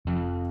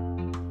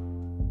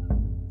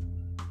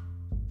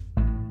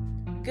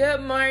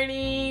Good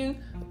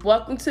morning.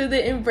 Welcome to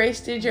the Embrace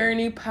the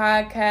Journey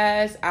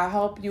podcast. I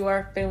hope you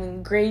are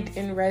feeling great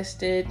and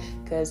rested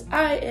because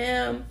I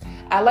am.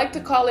 I like to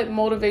call it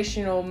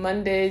Motivational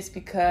Mondays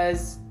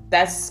because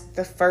that's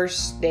the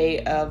first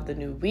day of the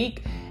new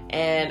week.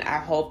 And I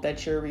hope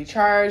that you're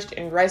recharged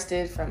and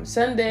rested from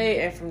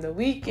Sunday and from the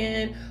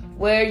weekend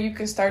where you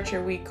can start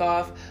your week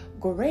off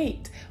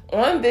great.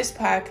 On this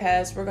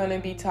podcast, we're going to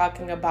be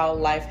talking about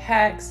life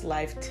hacks,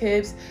 life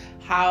tips,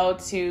 how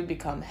to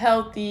become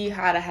healthy,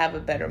 how to have a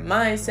better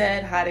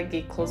mindset, how to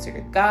get closer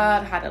to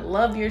God, how to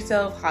love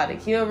yourself, how to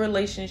heal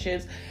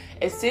relationships,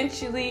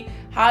 essentially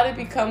how to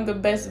become the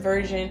best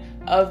version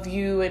of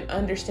you and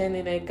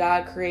understanding that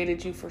God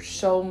created you for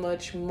so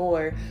much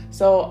more.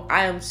 So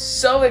I am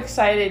so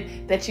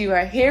excited that you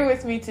are here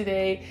with me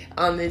today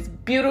on this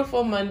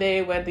beautiful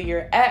Monday, whether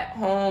you're at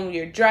home,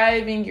 you're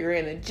driving, you're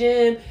in a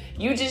gym,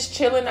 you just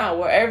chilling out,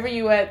 wherever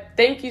you at.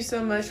 Thank you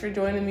so much for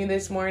joining me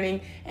this morning.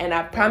 And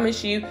I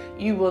promise you,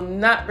 you will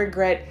not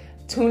regret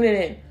tuning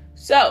in.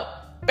 So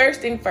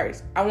first thing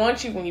first, I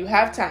want you, when you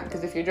have time,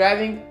 because if you're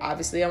driving,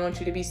 obviously I want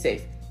you to be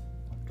safe.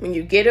 When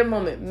you get a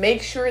moment,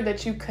 make sure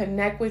that you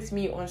connect with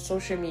me on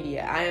social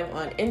media. I am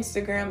on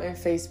Instagram and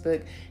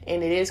Facebook,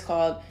 and it is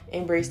called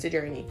Embrace the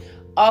Journey.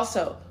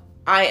 Also,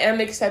 I am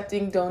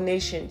accepting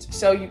donations,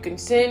 so you can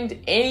send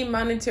any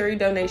monetary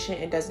donation.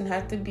 It doesn't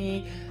have to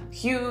be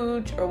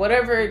huge or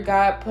whatever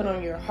God put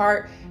on your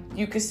heart.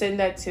 You can send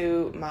that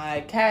to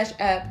my Cash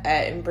App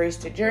at Embrace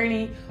the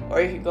Journey, or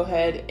you can go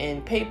ahead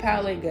and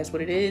PayPal it. Guess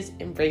what it is?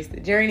 Embrace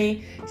the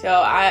Journey.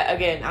 So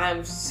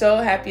I'm so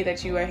happy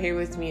that you are here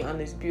with me on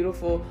this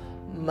beautiful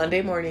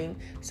Monday morning.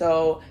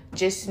 So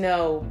just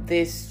know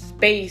this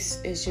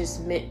space is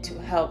just meant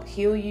to help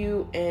heal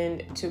you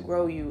and to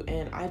grow you.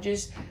 And I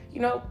just,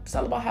 it's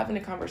all about having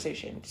a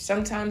conversation.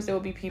 Sometimes there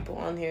will be people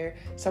on here.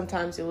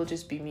 Sometimes it will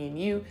just be me and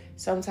you.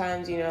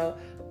 Sometimes,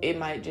 it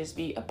might just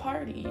be a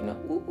party,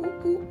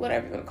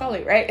 whatever you want to call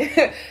it,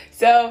 right?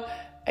 So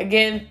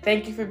again,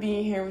 thank you for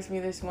being here with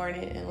me this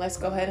morning, and let's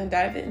go ahead and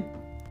dive in.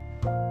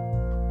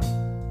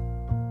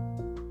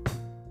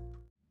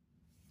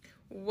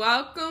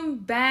 Welcome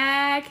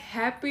back.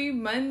 Happy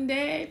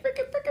Monday.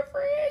 Freaking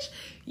fresh.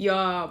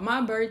 Y'all,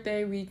 my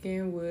birthday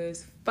weekend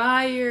was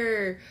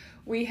fire.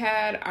 We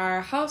had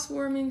our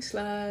housewarming /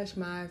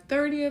 my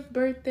 30th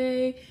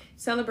birthday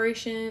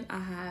celebration. I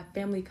had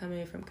family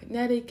coming from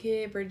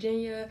Connecticut,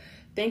 Virginia.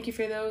 Thank you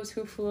for those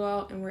who flew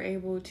out and were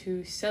able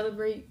to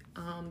celebrate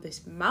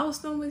this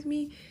milestone with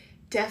me.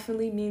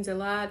 Definitely means a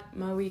lot.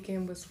 My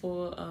weekend was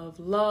full of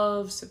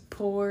love,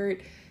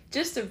 support,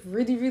 just a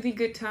really, really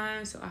good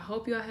time. So I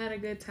hope y'all had a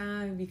good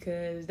time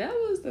because that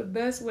was the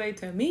best way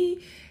to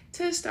me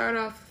to start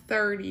off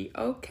 30.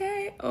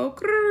 Okay.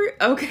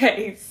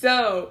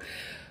 So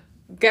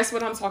guess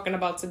what I'm talking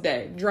about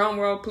today? Drum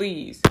roll,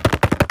 please.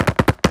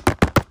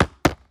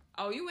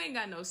 Oh, you ain't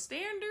got no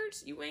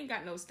standards?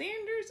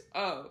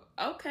 Oh,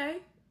 okay.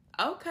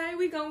 Okay,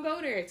 we gonna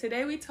go there.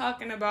 Today we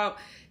talking about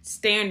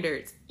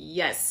standards.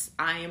 Yes,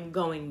 I am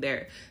going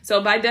there. So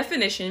by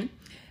definition,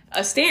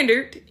 a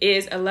standard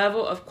is a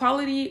level of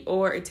quality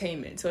or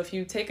attainment. So if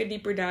you take a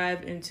deeper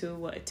dive into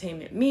what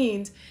attainment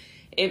means,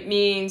 it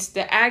means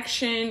the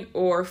action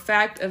or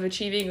fact of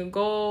achieving a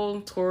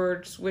goal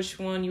towards which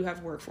one you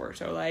have worked for.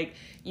 So like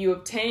you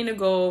obtain a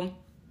goal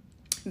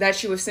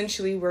that you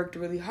essentially worked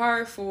really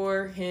hard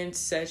for, hence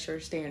set your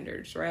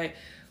standards, right?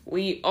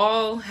 We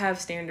all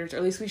have standards, or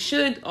at least we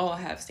should all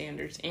have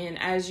standards.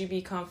 And as you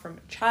become from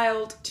a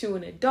child to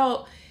an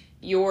adult,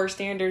 your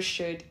standards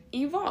should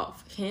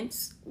evolve,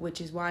 hence,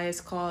 which is why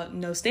it's called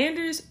no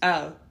standards.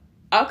 Oh,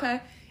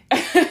 okay.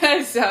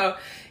 So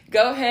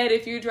go ahead.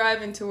 If you're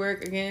driving to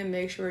work, again,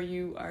 make sure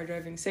you are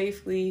driving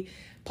safely.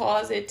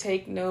 Pause it,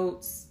 take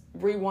notes,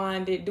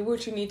 rewind it, do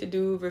what you need to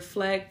do,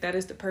 reflect. That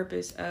is the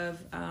purpose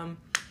of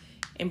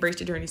Embrace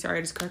the Journey. Sorry,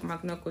 I just cracked my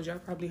knuckles. Y'all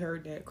probably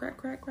heard that. Crack,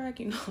 crack, crack.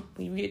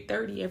 When you get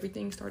 30,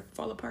 everything starts to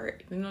fall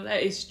apart.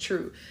 That is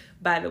true,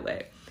 by the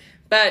way.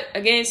 But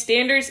again,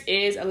 standards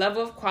is a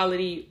level of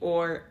quality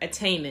or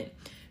attainment.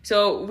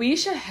 So we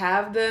should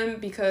have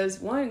them because,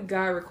 one,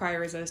 God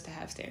requires us to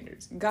have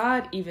standards.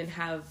 God even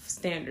have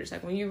standards.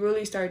 Like when you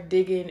really start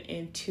digging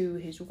into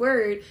his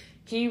word,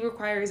 he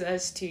requires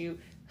us to,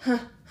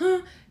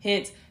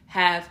 hence,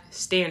 have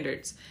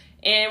standards.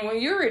 And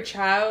when you're a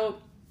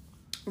child,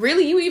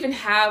 really, you even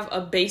have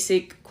a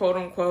basic, quote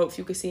unquote, if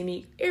you could see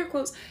me, air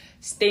quotes,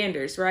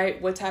 standards, right?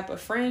 What type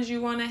of friends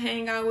you want to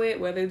hang out with,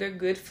 whether they're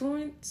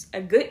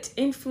a good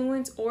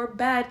influence or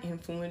bad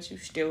influence, you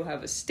still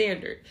have a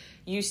standard.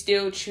 You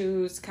still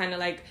choose kind of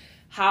like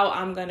how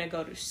I'm going to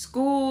go to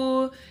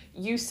school.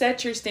 You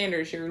set your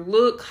standards, your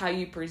look, how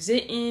you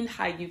present in,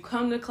 how you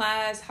come to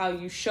class, how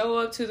you show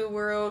up to the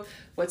world,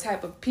 what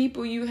type of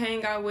people you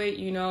hang out with.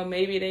 You know,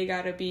 maybe they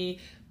gotta be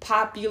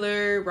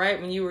popular,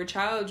 right? When you were a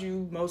child,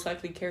 you most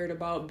likely cared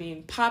about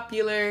being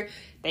popular.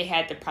 They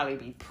had to probably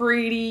be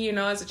pretty. You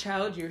know, as a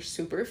child, you're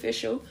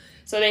superficial.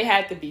 So they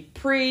had to be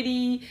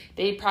pretty.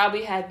 They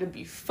probably had to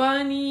be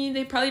funny.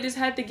 They probably just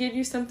had to give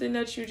you something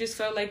that you just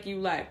felt like you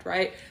lacked,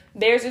 right?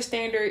 There's a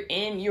standard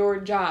in your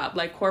job,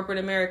 like corporate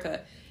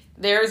America.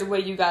 There's a way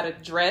you gotta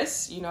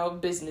dress, you know,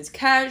 business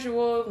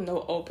casual,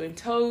 no open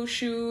toe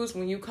shoes.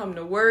 When you come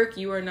to work,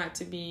 you are not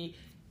to be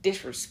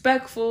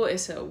disrespectful.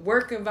 It's a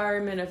work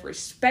environment of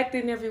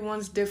respecting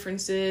everyone's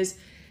differences.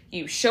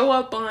 You show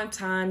up on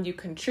time, you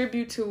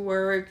contribute to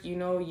work, you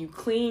know, you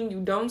clean, you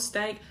don't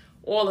stink,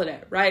 all of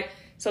that, right?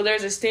 So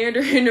there's a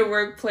standard in the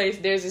workplace.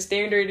 There's a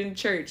standard in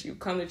church. You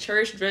come to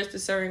church dressed a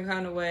certain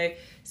kind of way,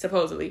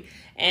 supposedly.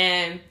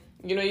 And,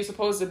 you know, you're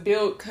supposed to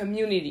build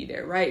community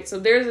there, right? So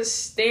there's a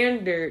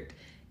standard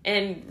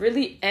in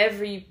really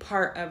every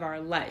part of our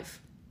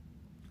life.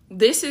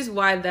 This is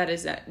why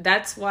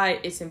that's why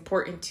it's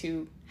important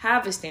to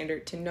have a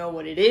standard, to know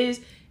what it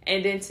is,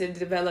 and then to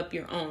develop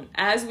your own.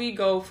 As we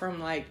go from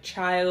like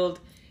child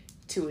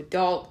to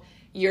adult,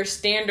 your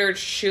standards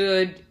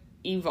should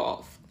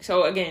evolve.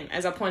 So again,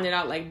 as I pointed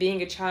out, like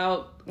being a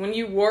child, when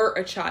you were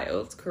a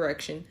child,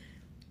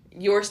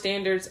 your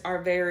standards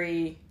are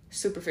very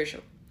superficial.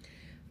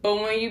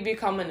 But when you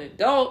become an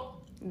adult,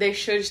 they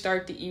should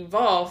start to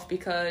evolve,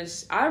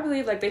 because I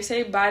believe, like they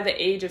say, by the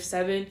age of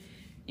 7,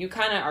 you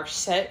kind of are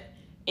set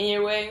in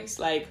your ways,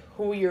 like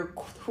who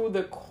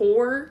the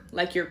core,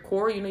 like your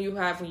core, you know, you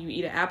have when you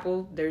eat an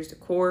apple, there's the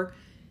core.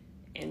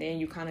 And then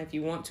you kind of, if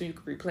you want to, you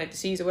can replant the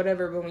seeds or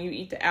whatever. But when you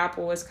eat the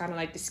apple, it's kind of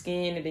like the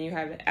skin. And then you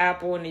have the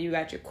apple, and then you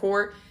got your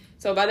core.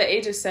 So by the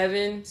age of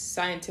 7,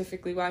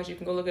 scientifically wise, you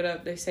can go look it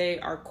up. They say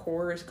our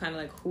core is kind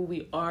of like who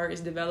we are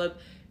is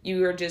developed.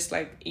 You are just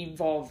like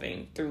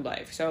evolving through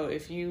life. So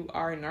if you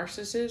are a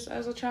narcissist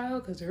as a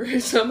child, because there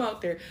is some out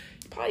there,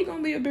 you're probably going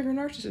to be a bigger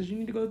narcissist. You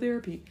need to go to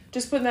therapy.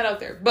 Just putting that out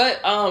there. But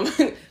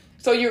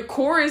so your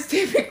core is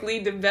typically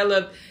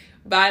developed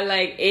by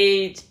like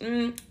age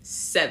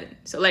 7.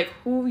 So like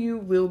who you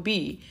will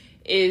be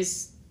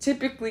is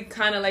typically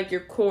kind of like your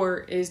core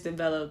is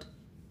developed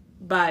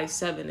by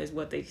 7 is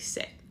what they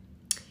say.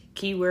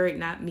 Keyword,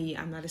 not me.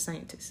 I'm not a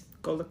scientist.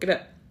 Go look it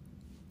up.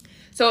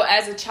 So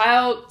as a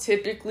child,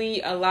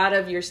 typically a lot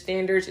of your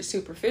standards are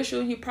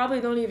superficial. You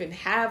probably don't even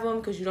have them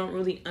because you don't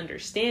really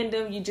understand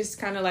them. You just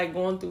kind of like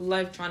going through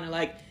life trying to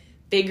like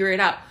figure it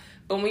out.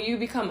 But when you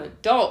become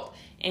adult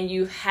and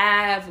you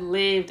have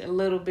lived a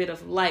little bit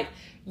of life,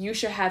 you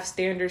should have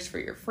standards for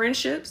your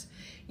friendships.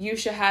 You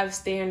should have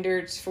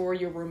standards for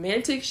your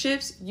romantic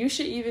ships. You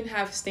should even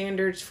have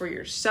standards for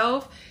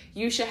yourself.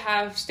 You should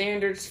have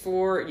standards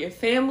for your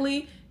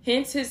family.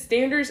 Hence, his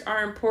standards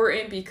are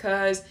important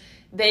because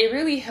they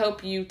really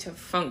help you to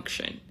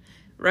function,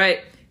 right?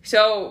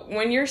 So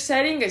when you're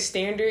setting a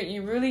standard,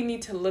 you really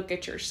need to look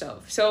at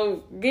yourself.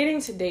 So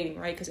getting to dating,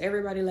 right? Because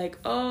everybody like,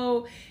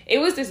 oh, it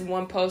was this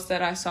one post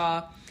that I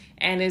saw,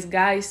 and this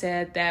guy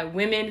said that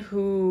women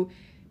who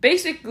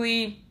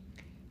basically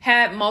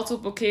had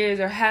multiple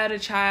kids or had a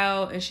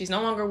child and she's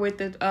no longer with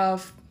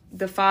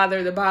the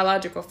father, the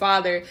biological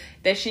father,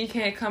 that she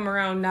can't come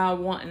around now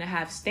wanting to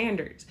have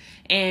standards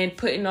and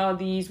putting all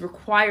these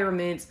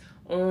requirements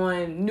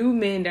on new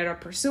men that are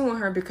pursuing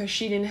her because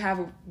she didn't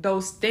have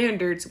those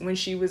standards when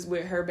she was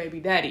with her baby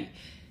daddy.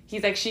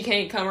 He's like, she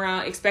can't come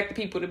around, expect the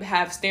people to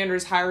have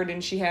standards higher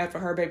than she had for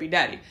her baby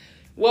daddy.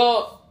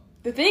 Well,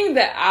 the thing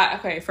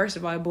that first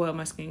of all, it boiled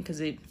my skin because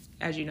it,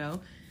 as you know,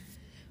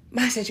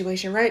 my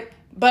situation, right?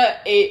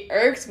 But it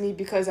irks me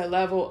because a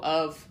level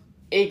of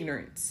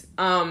ignorance.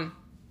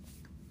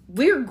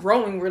 We're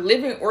growing. We're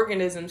living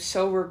organisms,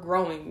 so we're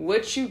growing.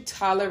 What you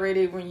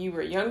tolerated when you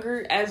were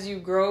younger, as you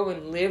grow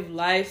and live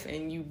life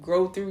and you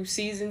grow through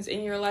seasons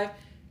in your life,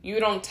 you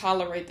don't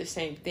tolerate the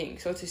same thing.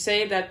 So to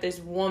say that this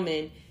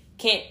woman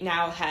can't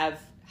now have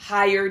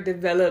higher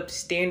developed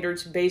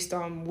standards based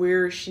on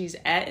where she's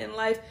at in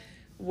life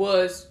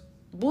was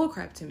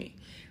bullcrap to me,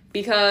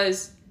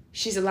 because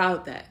she's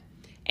allowed that.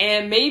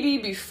 And maybe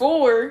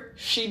before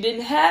she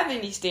didn't have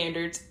any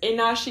standards and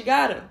now she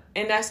got them,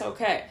 and that's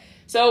okay.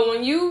 So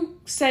when you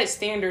set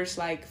standards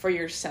like for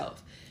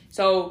yourself,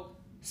 so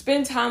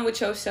spend time with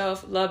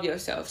yourself, love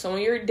yourself. So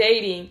when you're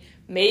dating,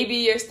 maybe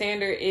your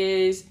standard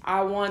is,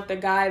 I want the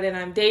guy that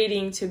I'm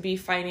dating to be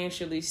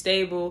financially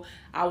stable.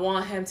 I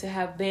want him to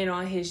have been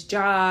on his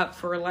job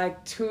for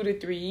like 2 to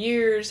 3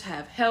 years,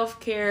 have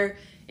health care,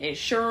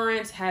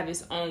 insurance, have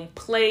his own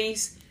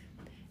place,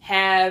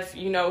 have,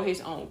 his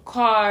own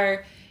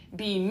car,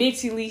 be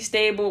mentally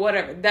stable,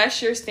 whatever.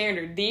 That's your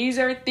standard. These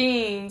are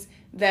things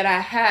that I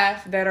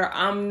have that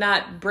I'm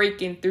not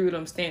breaking through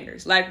them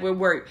standards. Like with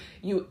work,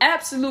 you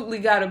absolutely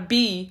gotta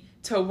be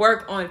to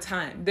work on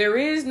time. There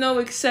is no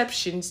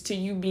exceptions to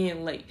you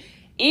being late.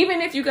 Even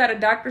if you got a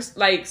doctor's,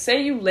 like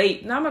say you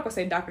late. Now I'm not gonna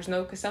say doctors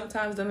no, because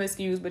sometimes them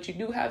excuse, but you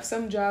do have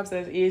some jobs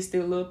that is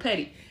still a little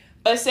petty.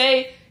 But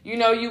say,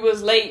 you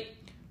was late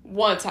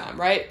one time,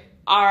 right?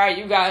 All right,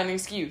 you got an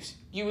excuse.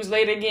 You was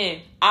late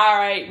again. All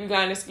right, we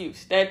got an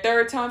excuse. That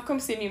third time, come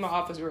see me in my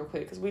office real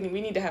quick because we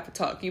need to have a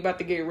talk. You about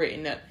to get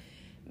written up.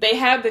 They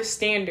have the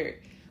standard.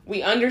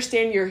 We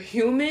understand you're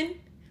human,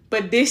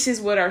 but this is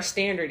what our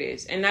standard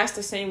is. And that's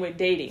the same with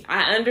dating.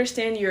 I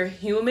understand you're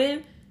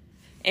human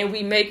and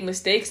we make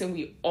mistakes and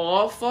we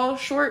all fall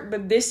short,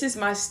 but this is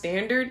my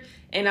standard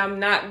and I'm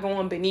not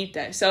going beneath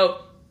that.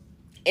 So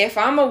if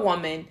I'm a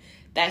woman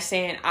that's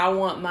saying, I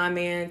want my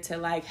man to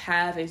like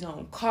have his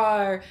own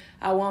car.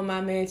 I want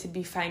my man to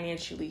be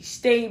financially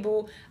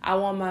stable. I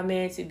want my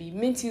man to be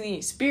mentally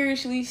and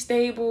spiritually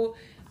stable.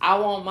 I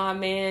want my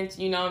man,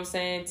 you know what I'm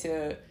saying,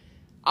 to,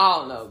 I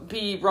don't know,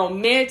 be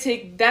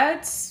romantic.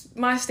 That's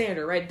my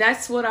standard, right?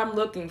 That's what I'm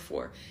looking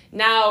for.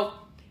 Now,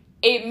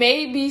 it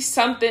may be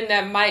something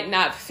that might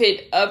not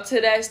fit up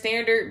to that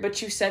standard,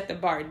 but you set the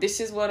bar. This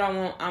is what I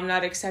want. I'm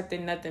not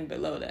accepting nothing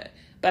below that.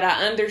 But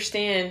I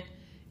understand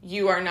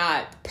you are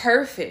not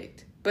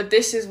perfect, but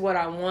this is what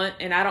I want,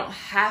 and I don't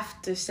have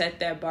to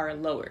set that bar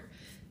lower.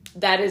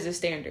 That is a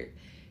standard.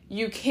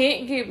 You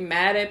can't get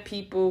mad at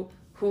people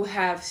who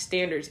have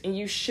standards, and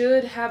you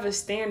should have a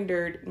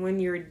standard when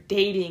you're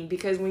dating,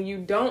 because when you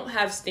don't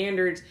have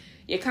standards,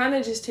 you kind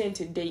of just tend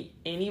to date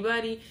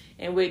anybody,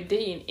 and with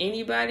dating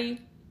anybody,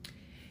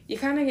 you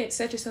kind of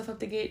set yourself up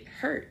to get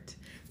hurt.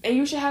 And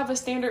you should have a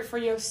standard for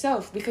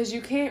yourself, because you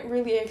can't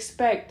really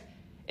expect.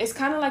 It's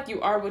kind of like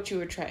you are what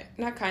you attract.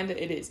 Not kind of,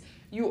 it is.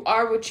 You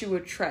are what you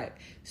attract.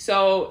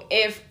 So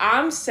if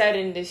I'm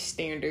setting this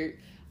standard,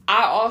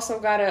 I also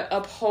got to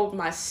uphold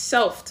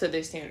myself to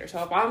this standard.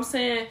 So if I'm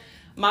saying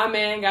my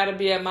man got to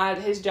be at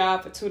his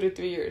job for 2 to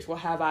 3 years. Well,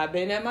 have I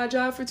been at my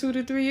job for 2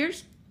 to 3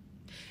 years?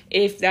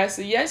 If that's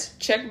a yes,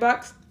 check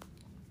box.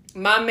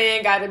 My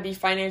man got to be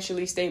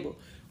financially stable.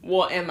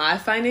 Well, am I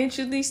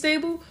financially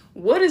stable?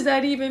 What does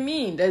that even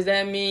mean? Does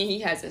that mean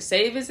he has a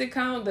savings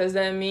account? Does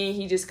that mean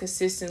he just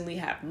consistently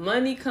have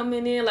money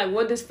coming in? Like,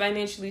 what does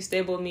financially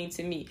stable mean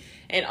to me?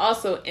 And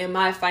also, am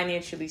I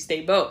financially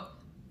stable?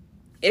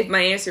 If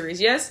my answer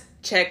is yes,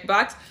 check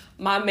box.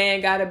 My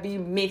man gotta be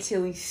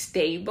mentally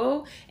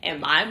stable.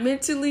 Am I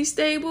mentally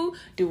stable?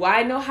 Do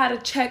I know how to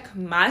check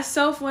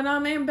myself when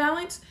I'm in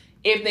balance?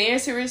 If the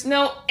answer is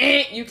no,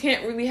 you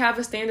can't really have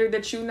a standard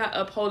that you're not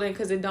upholding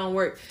because it don't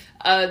work.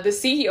 The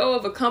CEO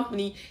of a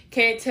company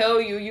can't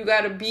tell you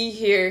got to be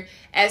here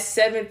at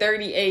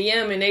 7:30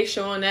 a.m. and they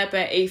showing up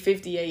at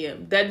 8:50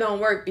 a.m. That don't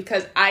work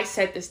because I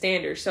set the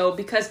standard. So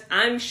because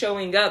I'm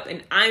showing up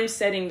and I'm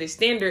setting the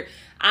standard,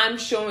 I'm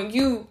showing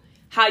you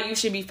how you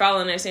should be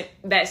following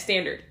that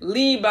standard.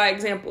 Lead by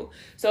example.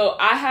 So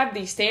I have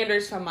these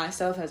standards for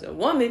myself as a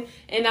woman,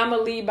 and I'm going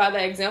to lead by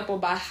that example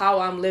by how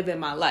I'm living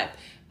my life.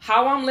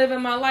 How I'm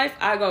living my life,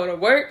 I go to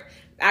work,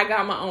 I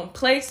got my own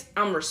place,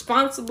 I'm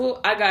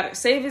responsible, I got a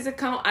savings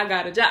account, I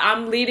got a job.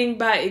 I'm leading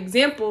by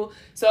example,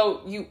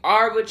 so you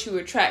are what you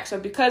attract. So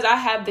because I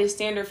have this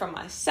standard for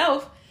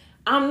myself,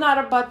 I'm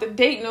not about to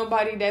date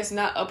nobody that's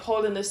not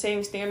upholding the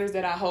same standards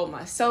that I hold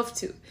myself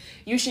to.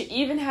 You should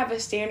even have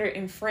a standard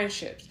in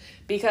friendships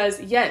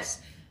because,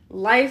 yes,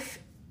 life,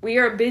 we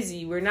are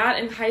busy. We're not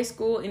in high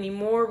school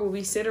anymore where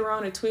we sit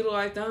around and twiddle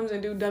our thumbs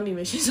and do dummy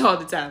missions all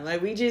the time.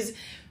 Like,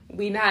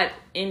 we not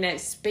in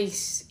that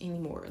space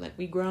anymore. Like,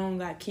 we grown,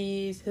 got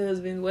kids,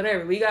 husbands,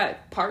 whatever. We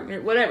got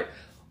partner, whatever.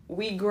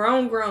 We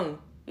grown.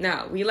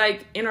 Now, we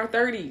like in our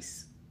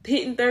 30s,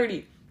 hitting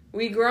 30.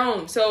 We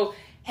grown. So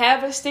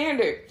have a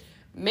standard.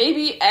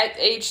 Maybe at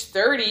age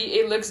 30,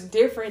 it looks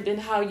different than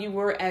how you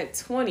were at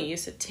 20.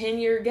 It's a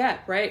 10-year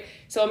gap, right?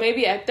 So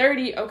maybe at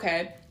 30,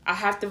 okay, I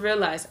have to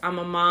realize I'm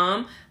a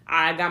mom.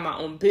 I got my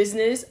own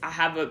business. I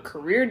have a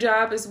career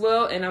job as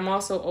well. And I'm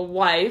also a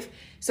wife.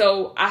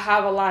 So I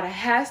have a lot of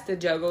hats to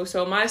juggle.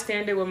 So my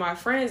standard with my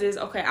friends is,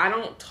 okay, I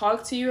don't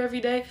talk to you every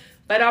day,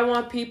 but I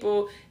want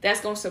people that's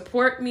going to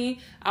support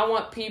me. I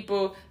want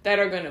people that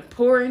are going to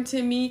pour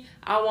into me.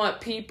 I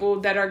want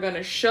people that are going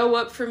to show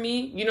up for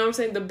me. You know what I'm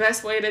saying? The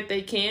best way that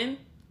they can.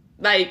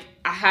 Like,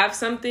 I have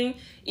something,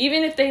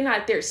 even if they're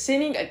not there,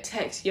 sending a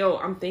text, yo,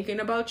 I'm thinking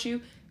about you,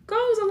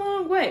 goes a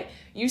long way.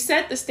 You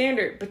set the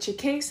standard, but you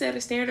can't set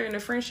a standard in a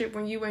friendship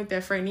when you ain't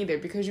that friend either,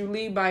 because you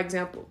lead by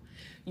example.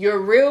 Your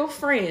real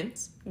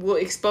friends will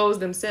expose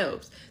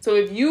themselves. So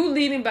if you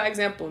leading by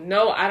example,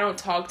 no, I don't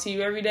talk to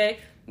you every day,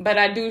 but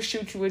I do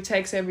shoot you a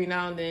text every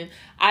now and then.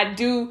 I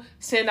do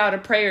send out a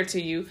prayer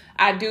to you.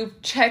 I do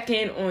check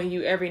in on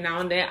you every now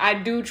and then. I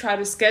do try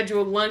to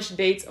schedule lunch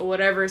dates or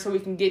whatever so we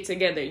can get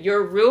together.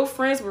 Your real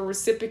friends will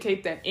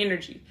reciprocate that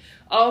energy.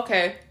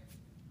 Okay,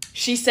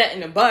 she's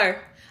setting a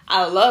bar.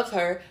 I love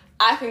her.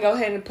 I can go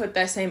ahead and put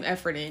that same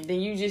effort in. Then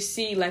you just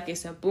see like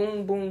it's a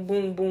boom, boom,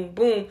 boom, boom,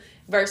 boom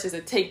versus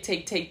a take,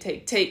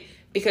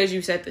 because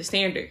you set the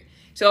standard.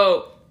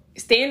 So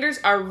standards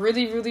are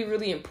really, really,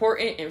 really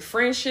important in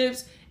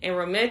friendships and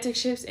romantic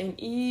ships and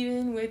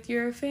even with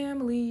your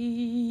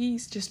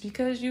families. Just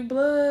because you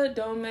blood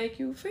don't make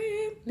you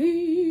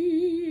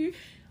family.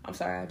 I'm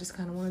sorry, I just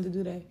kind of wanted to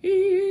do that.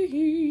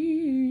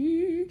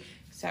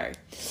 Sorry,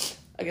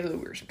 I get a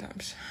little weird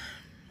sometimes.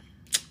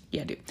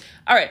 Yeah, I do.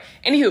 All right.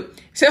 Anywho,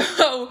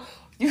 so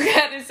you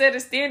got to set a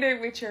standard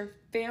with your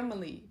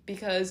family.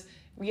 Because,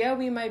 yeah,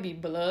 we might be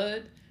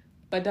blood,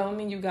 but don't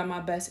mean you got my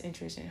best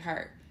interest in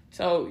heart.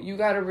 So you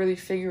got to really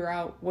figure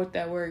out what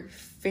that word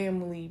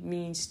family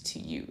means to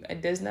you.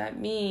 It does not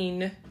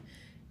mean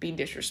be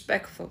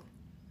disrespectful.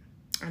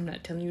 I'm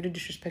not telling you to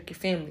disrespect your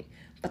family,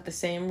 but the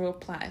same rule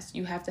applies.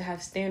 You have to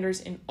have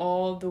standards in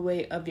all the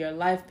way of your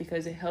life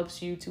because it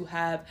helps you to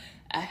have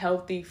a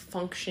healthy,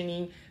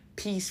 functioning,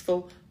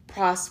 peaceful,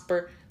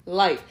 prosper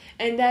life.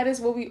 And that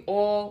is what we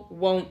all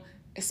want.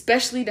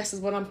 Especially, this is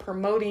what I'm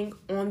promoting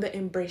on the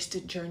Embrace the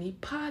Journey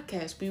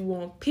podcast. We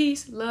want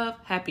peace, love,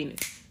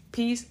 happiness.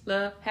 Peace,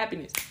 love,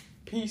 happiness.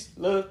 Peace,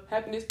 love,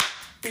 happiness.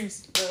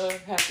 Peace,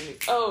 love, happiness.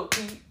 Oh,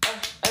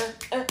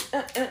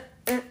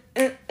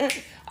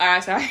 all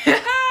right, sorry.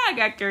 I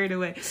got carried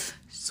away.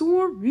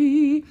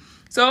 Sorry.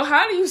 So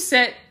how do you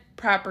set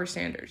proper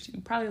standards? You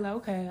probably like,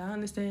 okay, I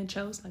understand,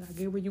 Chelsea. Like, I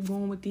get where you're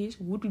going with this.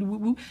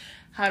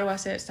 How do I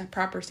set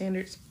proper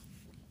standards?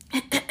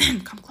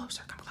 Come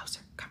closer.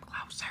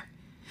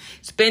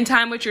 Spend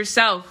time with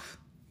yourself.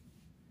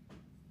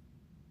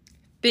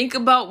 Think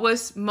about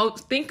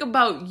think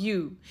about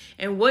you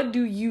and what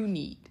do you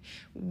need?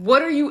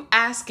 What are you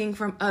asking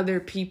from other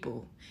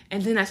people?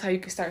 And then that's how you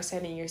can start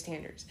setting your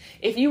standards.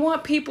 If you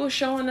want people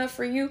showing up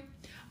for you,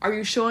 are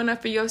you showing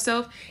up for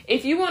yourself?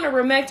 If you want a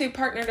romantic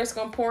partner that's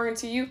going to pour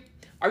into you,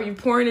 are you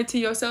pouring into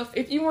yourself?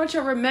 If you want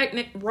your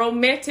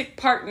romantic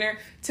partner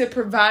to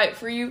provide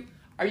for you,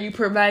 are you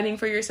providing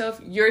for yourself?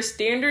 Your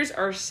standards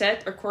are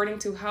set according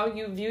to how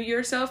you view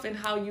yourself and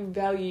how you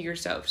value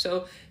yourself.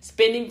 So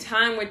spending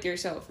time with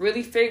yourself,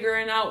 really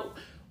figuring out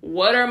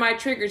what are my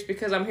triggers,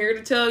 because I'm here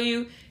to tell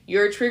you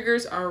your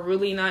triggers are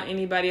really not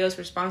anybody else's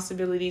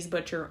responsibilities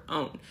but your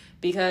own,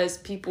 because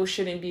people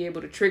shouldn't be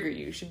able to trigger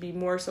you. You should be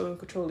more so in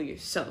control of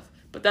yourself.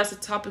 But that's a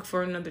topic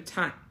for another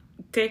time.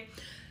 Okay?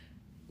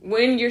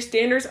 When your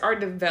standards are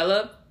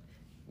developed,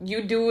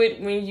 you do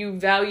it when you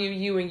value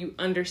you and you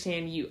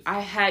understand you. I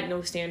had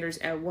no standards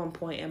at one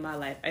point in my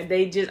life.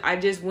 I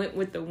just went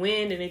with the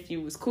wind, and if you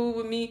was cool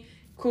with me,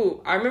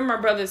 cool. I remember my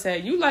brother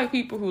said, you like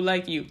people who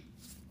like you.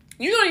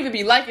 You don't even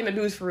be liking the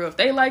dudes for real. If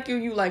they like you,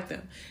 you like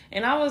them.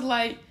 And I was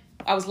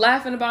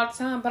laughing about the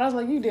time, but I was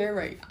like, you dead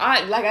right.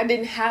 I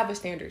didn't have a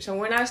standard. So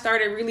when I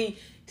started really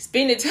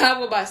spending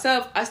time with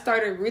myself, I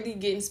started really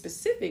getting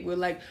specific with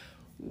like,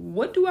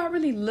 what do I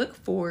really look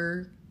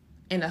for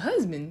in a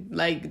husband?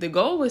 Like, the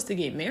goal was to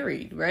get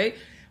married, right?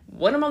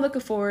 What am I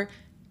looking for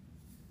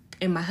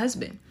in my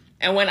husband?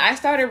 And when I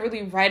started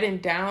really writing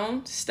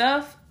down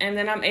stuff, and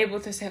then I'm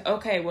able to say,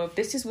 okay, well, if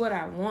this is what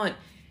I want,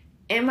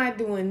 am I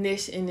doing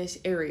this in this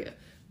area?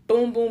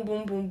 Boom, boom,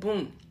 boom, boom,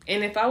 boom.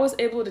 And if I was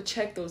able to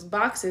check those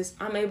boxes,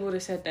 I'm able to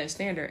set that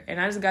standard. And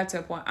I just got to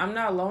a point, I'm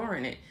not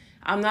lowering it.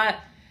 I'm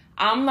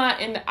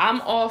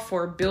all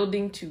for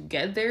building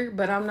together,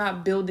 but I'm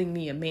not building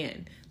me a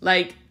man.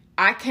 Like,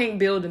 I can't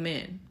build a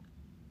man.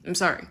 I'm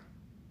sorry.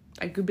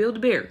 I could build a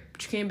bear,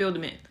 but you can't build a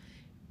man.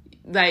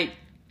 Like,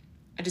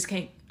 I just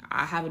can't.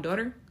 I have a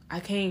daughter.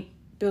 I can't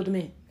build a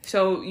man.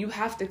 So you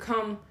have to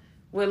come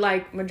with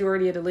like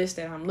majority of the list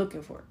that I'm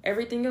looking for.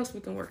 Everything else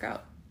we can work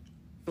out.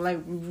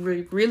 Like,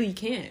 we really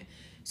can.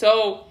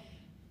 So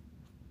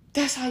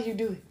that's how you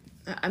do it.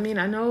 I mean,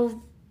 I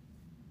know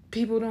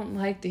people don't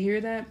like to hear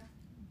that,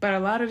 but a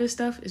lot of this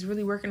stuff is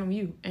really working on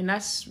you. And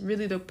that's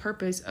really the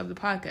purpose of the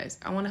podcast.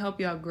 I want to help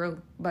y'all grow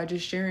by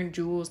just sharing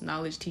jewels,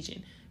 knowledge,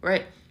 teaching,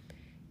 right?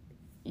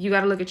 You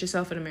got to look at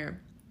yourself in the mirror.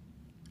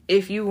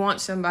 If you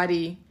want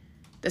somebody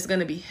that's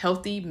going to be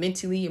healthy,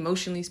 mentally,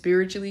 emotionally,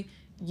 spiritually,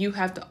 you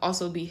have to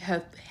also be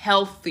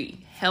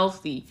healthy,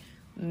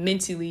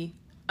 mentally,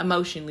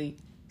 emotionally,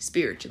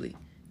 spiritually.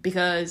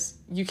 Because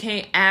you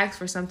can't ask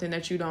for something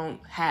that you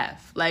don't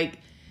have. Like,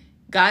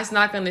 God's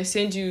not going to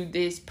send you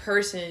this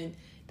person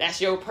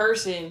that's your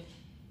person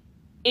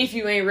if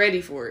you ain't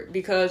ready for it.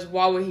 Because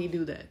why would he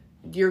do that?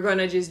 You're going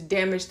to just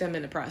damage them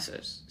in the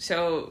process.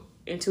 So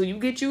until you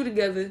get you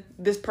together,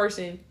 this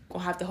person will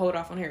have to hold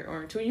off on her.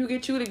 Or until you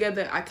get you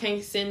together, I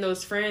can't send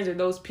those friends or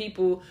those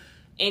people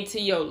into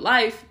your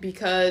life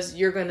because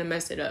you're going to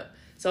mess it up.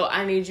 So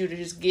I need you to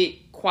just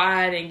get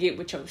quiet and get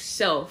with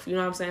yourself. You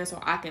know what I'm saying? So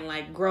I can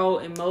like grow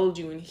and mold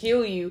you and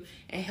heal you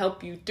and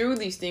help you through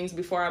these things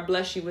before I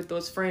bless you with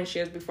those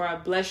friendships, before I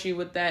bless you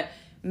with that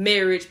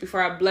marriage,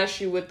 before I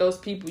bless you with those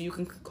people you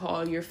can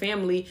call your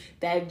family,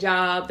 that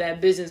job,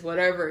 that business,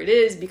 whatever it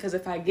is. Because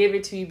if I give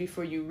it to you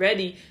before you're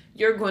ready,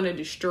 you're going to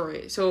destroy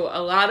it. So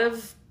a lot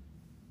of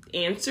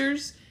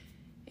answers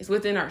is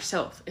within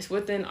ourselves. It's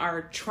within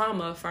our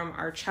trauma from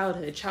our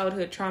childhood.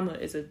 Childhood trauma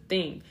is a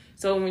thing.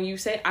 So when you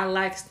say, I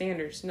lack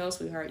standards, no,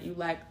 sweetheart, you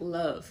lack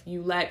love.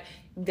 You lack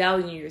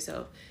valuing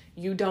yourself.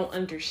 You don't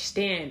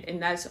understand, and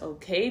that's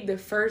okay. The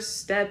first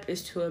step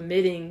is to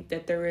admitting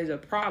that there is a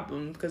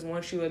problem, because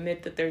once you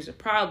admit that there's a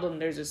problem,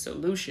 there's a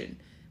solution.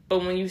 But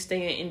when you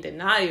stay in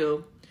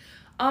denial,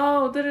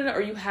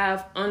 or you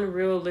have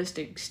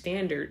unrealistic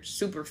standards,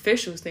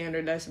 superficial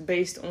standard that's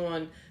based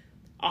on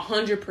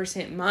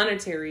 100%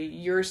 monetary,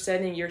 you're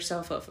setting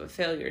yourself up for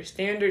failure.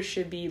 Standards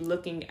should be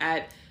looking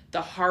at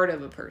the heart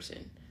of a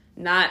person,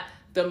 not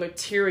the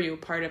material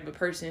part of a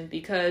person,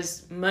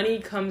 because money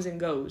comes and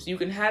goes. You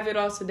can have it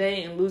all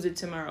today and lose it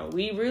tomorrow.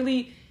 We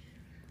really,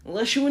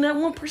 unless you in that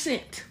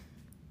 1%,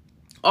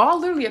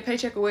 all literally a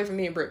paycheck away from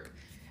being broke.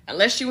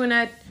 Unless you in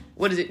that,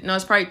 what is it? No,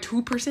 it's probably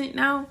 2%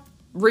 now.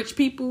 Rich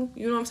people,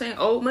 you know what I'm saying?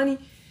 Old money.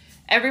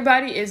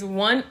 Everybody is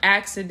one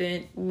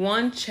accident,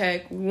 one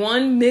check,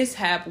 one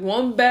mishap,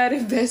 one bad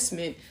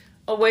investment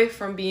away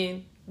from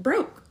being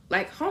broke,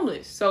 like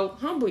homeless. So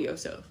humble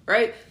yourself,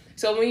 right?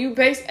 So when you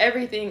base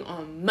everything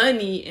on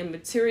money and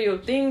material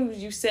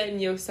things, you setting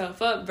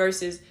yourself up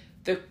versus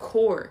the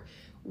core.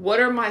 What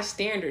are my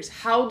standards?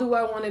 How do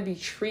I want to be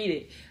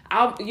treated?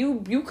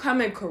 You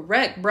coming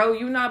correct, bro.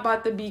 You're not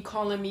about to be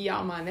calling me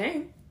out my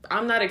name.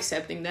 I'm not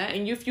accepting that.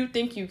 And if you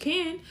think you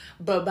can,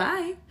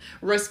 bye-bye.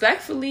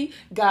 Respectfully,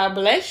 God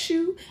bless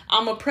you.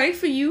 I'm going to pray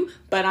for you,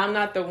 but I'm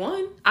not the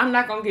one. I'm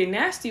not going to get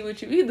nasty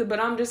with you either, but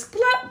I'm just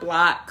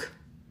block,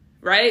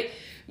 right?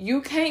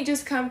 You can't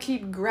just come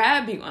keep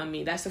grabbing on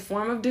me. That's a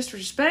form of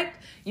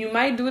disrespect. You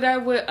might do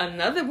that with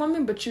another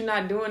woman, but you're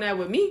not doing that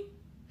with me.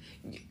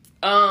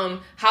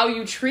 How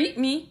you treat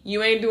me,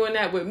 you ain't doing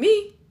that with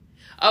me.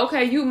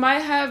 Okay, you might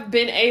have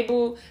been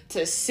able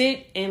to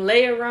sit and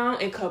lay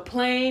around and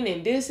complain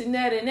and this and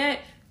that,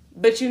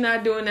 but you're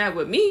not doing that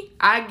with me.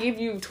 I give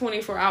you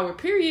 24-hour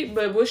period,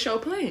 but what's your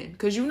plan?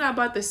 Because you're not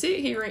about to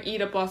sit here and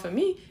eat up off of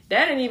me.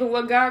 That ain't even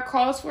what God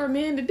calls for a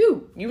man to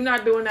do. You're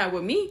not doing that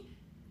with me.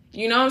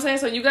 You know what I'm saying?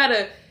 So you got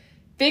to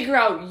figure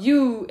out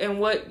you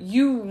and what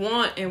you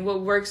want and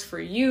what works for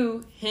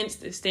you. Hence,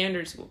 the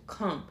standards will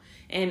come.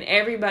 And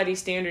everybody's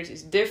standards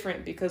is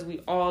different because we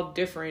all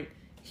different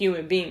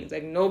human beings.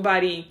 Like,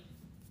 nobody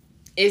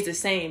is the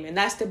same. And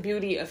that's the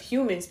beauty of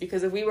humans,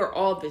 because if we were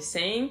all the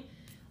same,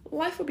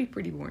 life would be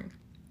pretty boring.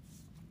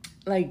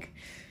 Like,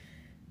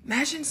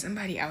 imagine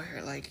somebody out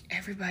here, like,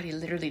 everybody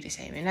literally the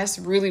same. And that's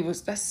I'm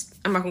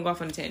not gonna go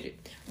off on a tangent,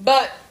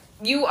 but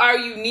you are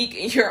unique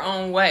in your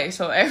own way.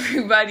 So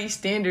everybody's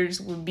standards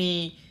would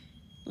be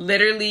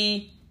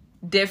literally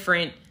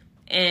different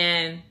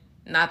and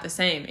not the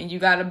same. And you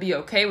gotta be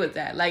okay with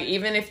that. Like,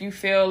 even if you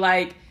feel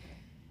like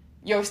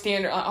your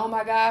standard, oh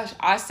my gosh,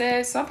 I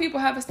said some people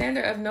have a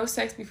standard of no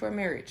sex before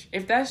marriage.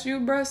 If that's you,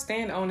 bro,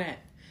 stand on that.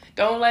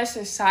 Don't let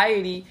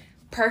society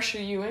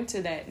pressure you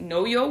into that.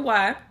 Know your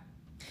why,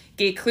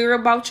 get clear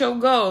about your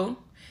goal,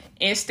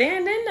 and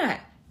stand in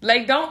that.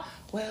 Like, don't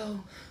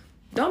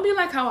be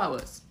like how I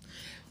was.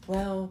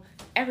 Well,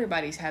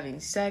 everybody's having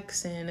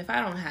sex, and if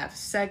I don't have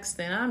sex,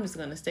 then I'm just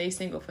gonna stay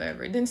single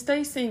forever. Then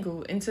stay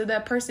single until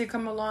that person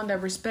come along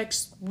that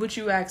respects what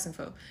you asking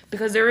for.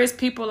 Because there is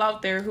people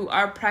out there who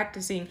are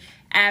practicing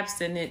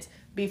abstinence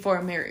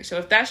before marriage. So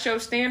if that's your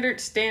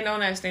standard, stand on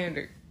that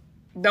standard.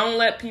 Don't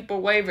let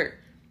people waver.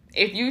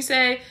 If you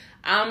say,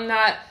 I'm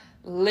not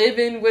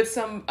living with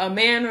a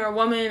man or a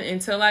woman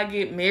until I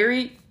get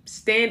married,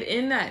 stand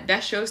in that.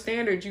 That's your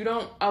standard. You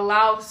don't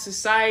allow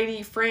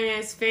society,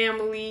 friends,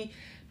 family,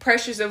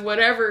 pressures of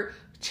whatever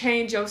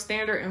change your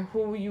standard and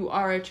who you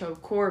are at your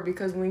core.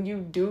 Because when you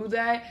do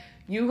that,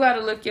 you got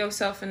to look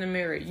yourself in the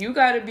mirror. You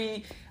got to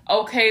be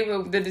okay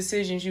with the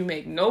decisions you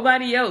make.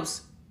 Nobody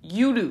else.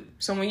 You do.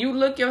 So when you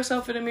look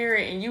yourself in the mirror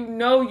and you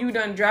know you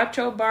done dropped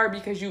your bar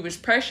because you was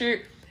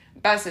pressured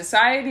by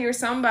society or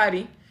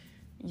somebody,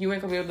 you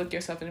ain't gonna be able to look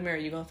yourself in the mirror.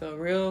 You're gonna feel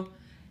real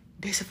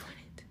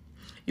disappointed.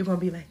 You're gonna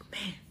be like,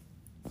 man,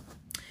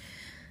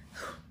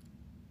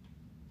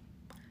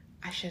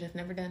 I should have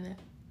never done that.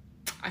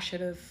 I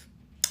should have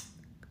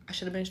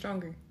been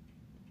stronger.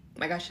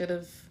 Like, I should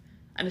have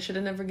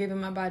never given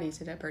my body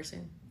to that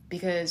person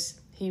because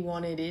he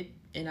wanted it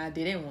and I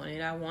didn't want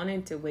it. I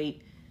wanted to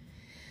wait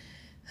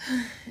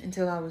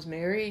until I was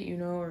married, you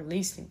know, or at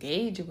least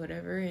engaged or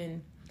whatever.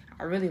 And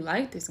I really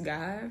liked this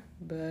guy,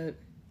 but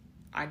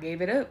I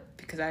gave it up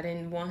because I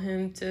didn't want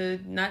him to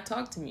not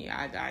talk to me.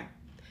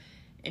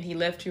 And he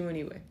left you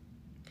anyway.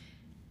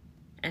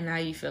 And now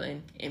you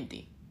feeling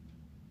empty.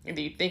 And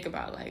then you think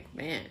about, like,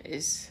 man,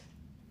 it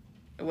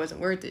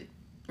wasn't worth it,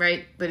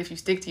 right? But if you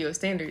stick to your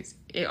standards,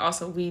 it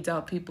also weeds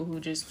out people who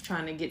just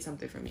trying to get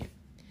something from you.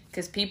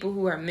 Because people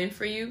who are meant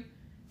for you,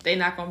 they're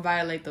not going to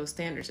violate those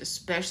standards,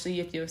 especially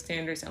if your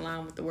standards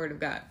align with the word of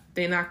God.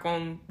 They're not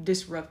going to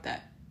disrupt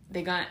that.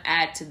 They're going to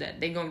add to that.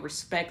 They're going to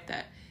respect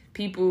that.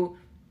 People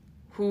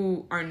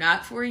who are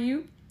not for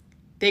you,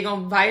 they're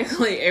going to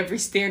violate every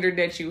standard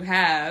that you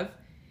have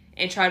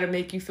and try to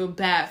make you feel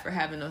bad for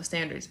having those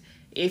standards.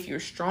 If you're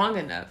strong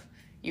enough,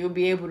 you'll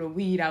be able to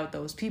weed out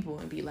those people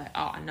and be like,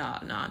 oh, nah,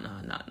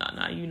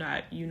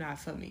 you're not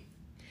for me.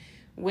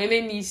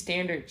 Women need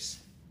standards.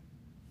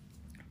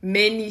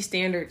 Men need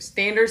standards.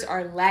 Standards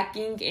are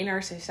lacking in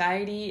our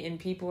society and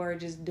people are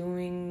just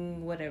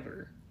doing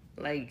whatever.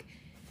 Like,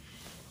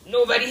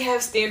 nobody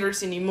has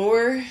standards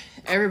anymore.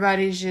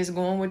 Everybody's just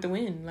going with the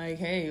wind. Like,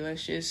 hey,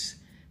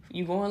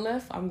 you going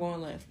left, I'm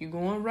going left. You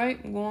going right,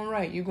 I'm going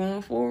right. You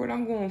going forward,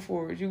 I'm going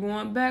forward. You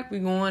going back, we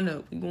going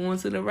up. We going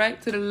to the right,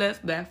 to the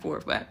left, back,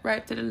 forth, back,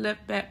 right, to the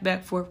left,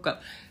 back, forth, go.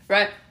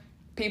 Right?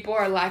 People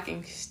are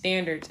lacking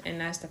standards, and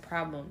that's the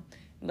problem.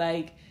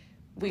 Like,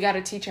 we got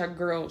to teach our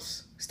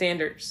girls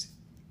standards.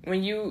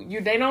 when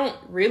you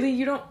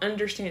don't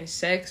understand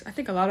sex. I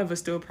think a lot of us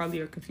still probably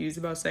are confused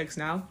about sex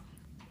now.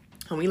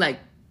 And we like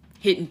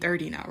hitting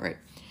 30 now, right?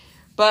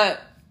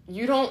 But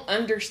you don't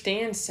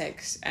understand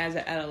sex as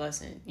an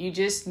adolescent. You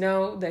just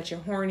know that you're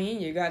horny,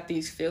 you got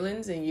these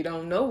feelings, and you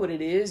don't know what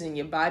it is, and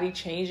your body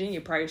changing.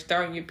 You're probably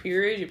starting your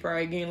period, you're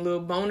probably getting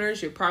little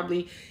boners, you're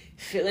probably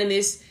feeling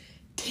this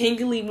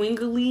tingly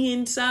wingly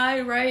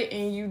inside, right?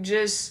 And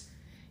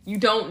you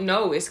don't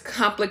know. It's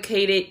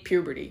complicated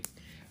puberty,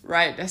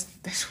 right?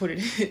 That's what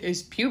it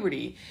is,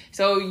 puberty.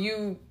 So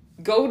you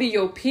go to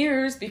your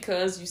peers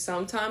because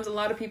sometimes a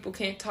lot of people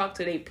can't talk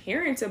to their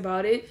parents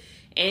about it,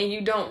 and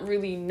you don't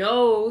really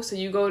know. So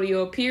you go to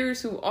your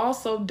peers who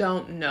also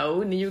don't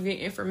know, and then you get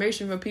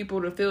information from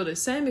people to feel the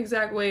same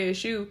exact way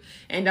as you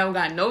and don't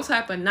got no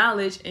type of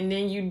knowledge, and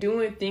then you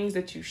doing things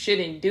that you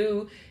shouldn't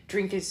do,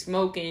 drinking,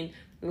 smoking,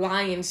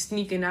 lying,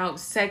 sneaking out,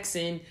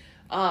 sexing,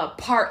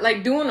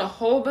 doing a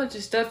whole bunch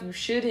of stuff you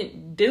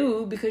shouldn't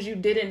do because you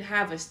didn't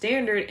have a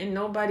standard and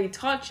nobody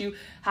taught you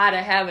how to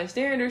have a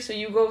standard. So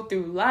you go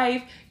through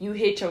life, you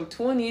hit your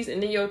 20s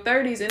and then your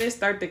 30s, and it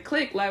start to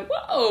click like,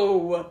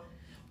 whoa,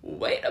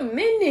 wait a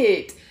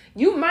minute.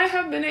 You might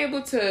have been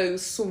able to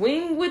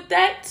swing with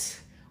that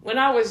when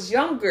I was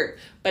younger,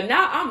 but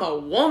now I'm a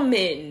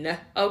woman,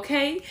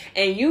 okay?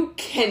 And you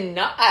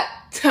cannot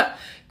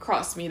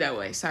cross me that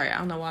way. Sorry, I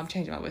don't know why I'm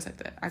changing my voice like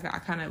that. I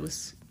kind of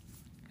was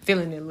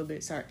feeling it a little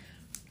bit. Sorry.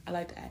 I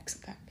like to act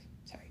sometimes.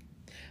 Sorry.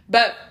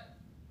 But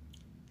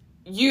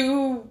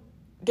you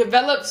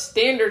develop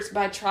standards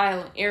by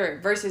trial and error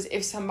versus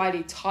if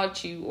somebody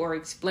taught you or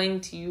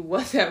explained to you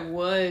what that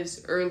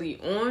was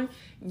early on,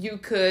 you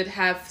could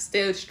have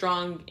stayed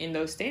strong in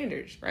those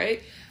standards,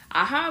 right?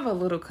 I have a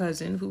little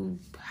cousin who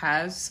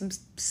has some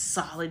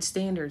solid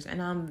standards,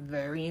 and I'm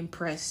very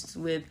impressed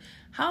with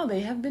how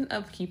they have been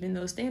upkeeping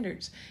those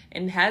standards.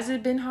 And has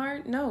it been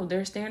hard? No,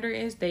 their standard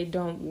is they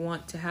don't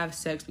want to have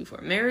sex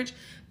before marriage.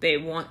 They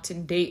want to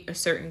date a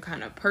certain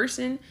kind of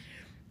person,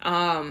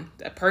 a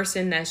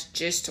person that's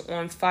just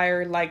on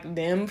fire like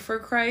them for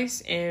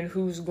Christ and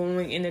who's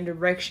going in the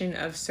direction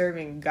of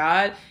serving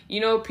God.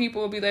 You know,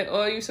 people will be like,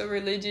 oh, you so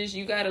religious,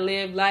 you gotta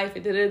live life,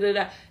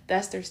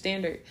 That's their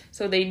standard.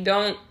 So they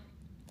don't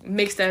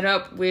mix that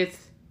up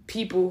with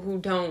people who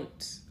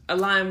don't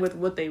align with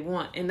what they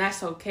want, and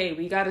that's okay.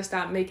 We got to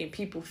stop making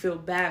people feel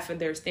bad for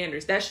their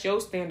standards. That's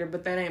your standard,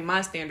 but that ain't my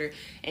standard,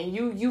 and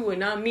you and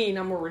not me, and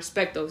I'm gonna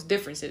respect those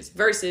differences.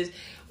 Versus,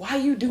 why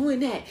you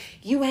doing that?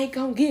 You ain't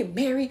gonna get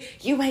married,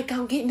 you ain't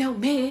gonna get no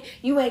man,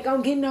 you ain't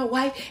gonna get no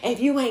wife if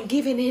you ain't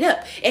giving it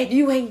up. If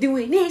you ain't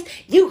doing this,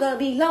 you gonna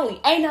be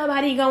lonely. Ain't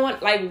nobody gonna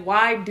want. Like,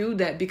 why do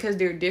that? Because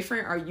they're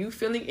different? Are you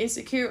feeling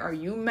insecure? Are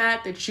you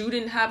mad that you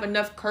didn't have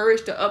enough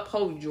courage to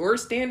uphold your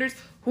standards?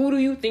 Who do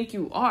you think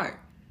you are?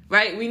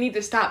 Right? We need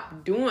to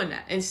stop doing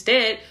that.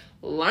 Instead,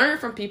 learn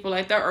from people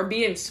like that or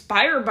be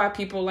inspired by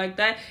people like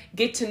that,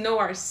 get to know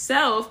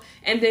ourselves,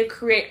 and then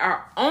create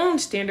our own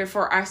standard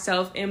for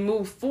ourselves and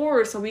move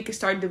forward so we can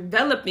start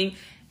developing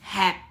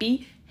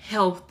happy,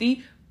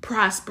 healthy,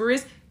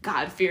 prosperous,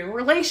 God-fearing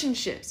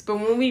relationships. But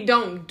when we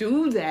don't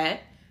do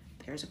that,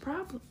 there's a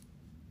problem.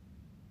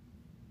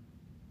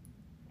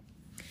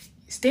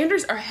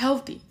 Standards are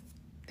healthy.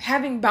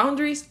 Having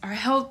boundaries are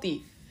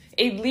healthy.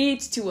 It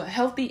leads to a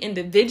healthy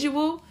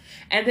individual,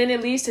 and then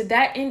it leads to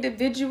that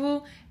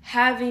individual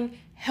having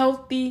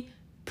healthy,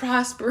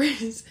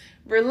 prosperous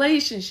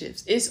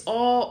relationships. It's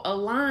all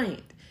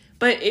aligned.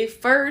 But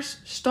it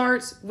first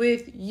starts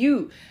with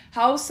you.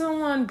 How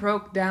someone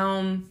broke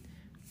down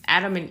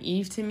Adam and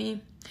Eve to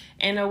me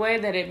in a way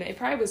that it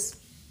probably was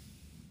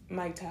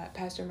Mike Todd,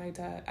 Pastor Mike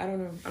Todd. I don't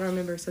know. I don't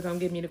remember, so don't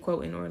give me the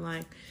quote in or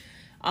line.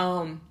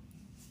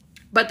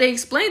 But they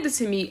explained it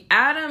to me.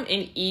 Adam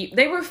and Eve,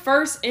 they were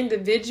first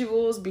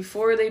individuals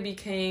before they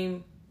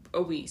became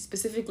a we.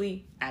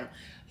 Specifically, Adam.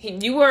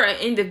 You were an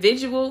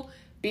individual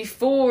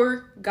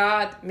before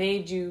God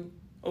made you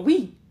a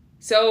we.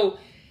 So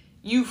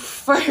you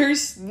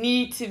first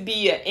need to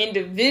be an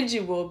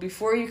individual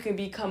before you can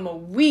become a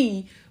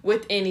we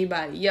with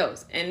anybody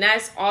else. And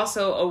that's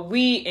also a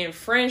we in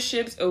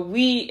friendships, a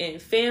we in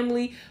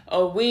family,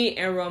 a we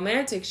in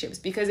romantic ships.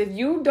 Because if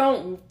you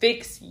don't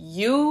fix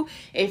you,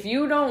 if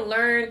you don't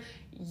learn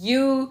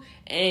you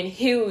and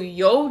heal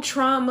your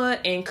trauma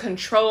and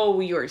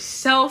control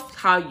yourself,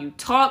 how you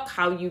talk,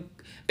 how you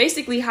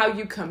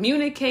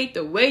communicate,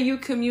 the way you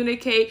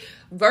communicate,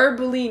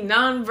 verbally,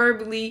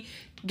 non-verbally,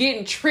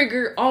 getting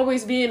triggered,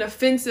 always being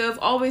offensive,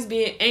 always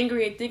being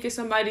angry and thinking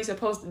somebody's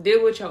supposed to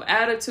deal with your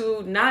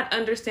attitude, not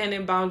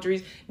understanding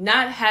boundaries,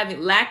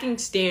 lacking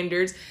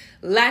standards,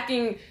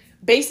 lacking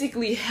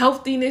basically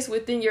healthiness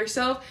within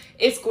yourself,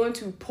 it's going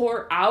to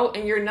pour out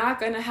and you're not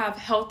going to have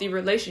healthy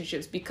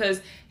relationships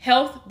because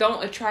health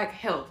don't attract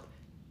health.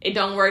 It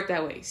don't work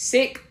that way.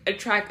 Sick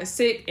attract a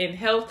sick and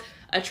health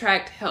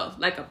attract health.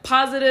 Like a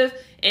positive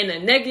and a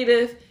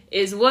negative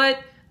is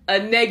what? A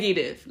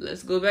negative.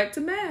 Let's go back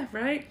to math,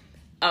 right?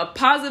 A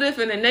positive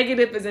and a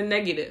negative is a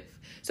negative.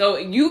 So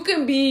you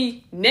can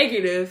be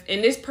negative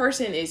and this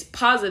person is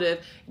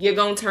positive, you're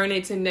going to turn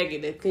it to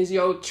negative because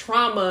your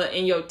trauma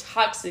and your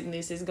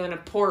toxicness is going to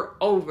pour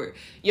over.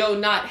 You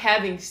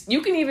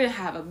can even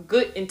have a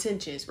good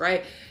intentions,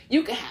 right?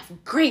 You can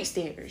have great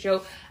standards.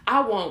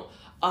 I want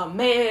a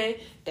man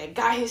that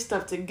got his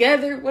stuff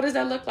together. What does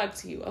that look like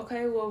to you?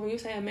 Okay, well, when you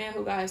say a man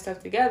who got his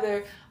stuff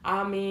together,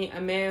 I mean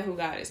a man who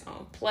got his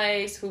own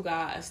place, who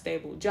got a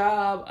stable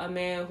job, a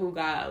man who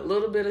got a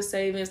little bit of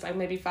savings, like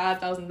maybe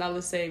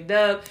 $5,000 saved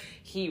up.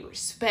 He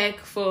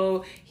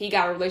respectful. He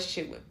got a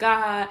relationship with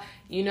God.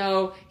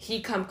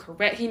 He come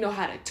correct. He know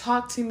how to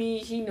talk to me.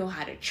 He know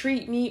how to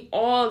treat me.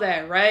 All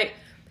that, right?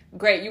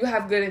 Great. You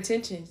have good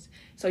intentions.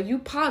 So you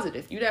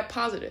positive. You that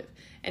positive.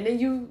 And then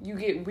you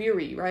get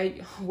weary, right?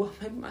 Well,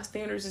 maybe my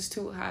standards is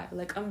too high.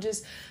 Like,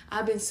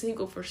 I've been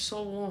single for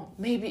so long.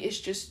 Maybe it's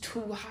just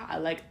too high.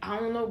 Like, I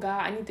don't know,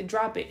 God, I need to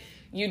drop it.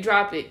 You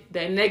drop it.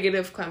 That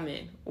negative come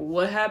in.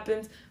 What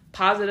happens?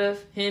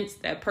 Positive, hence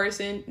that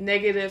person.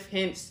 Negative,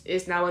 hence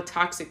it's now a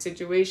toxic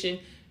situation.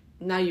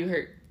 Now you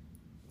hurt.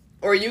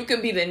 Or you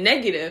could be the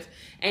negative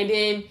and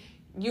then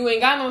you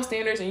ain't got no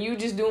standards and you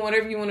just doing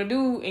whatever you want to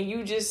do and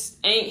you just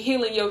ain't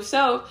healing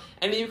yourself,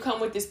 and then you come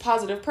with this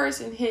positive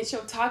person, hence your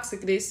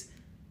toxicness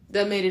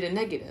that made it a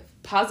negative.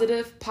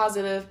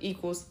 Positive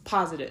equals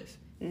positive.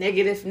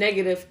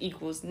 Negative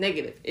equals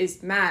negative.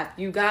 It's math.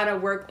 You gotta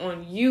work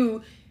on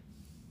you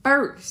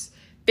first.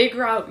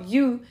 Figure out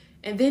you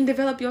and then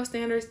develop your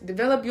standards,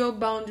 develop your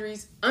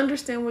boundaries,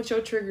 understand what your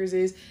triggers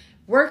is,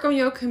 work on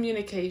your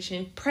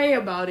communication, pray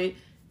about it.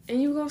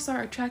 And you're going to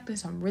start attracting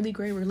some really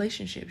great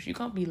relationships. You're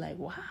going to be like,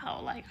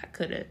 wow, like I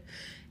could have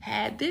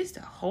had this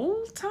the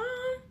whole time.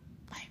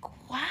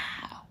 Like,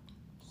 wow,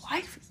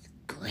 life is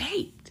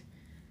great.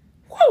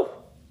 Woo!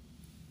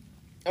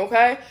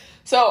 Okay?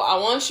 So I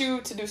want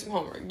you to do some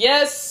homework.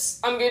 Yes,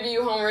 I'm giving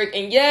you homework.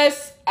 And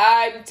yes,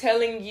 I'm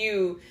telling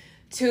you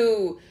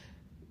to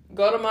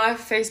go to my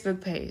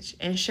Facebook page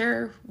and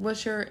share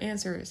what your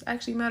answer is.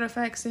 Actually, matter of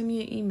fact, send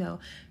me an email.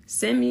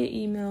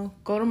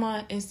 Go to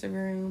my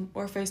Instagram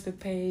or Facebook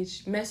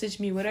page, message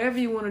me, whatever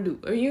you want to do.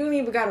 Or you don't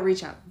even got to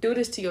reach out. Do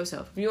this to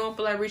yourself. If you don't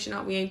feel like reaching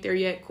out, we ain't there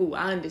yet. Cool,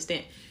 I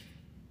understand.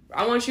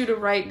 I want you to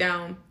write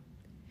down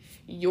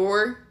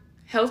your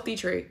healthy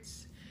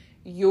traits,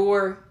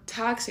 your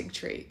toxic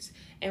traits,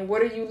 and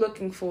what are you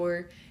looking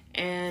for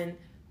in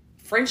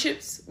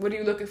friendships? What are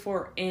you looking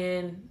for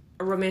in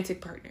a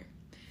romantic partner?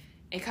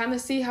 And kind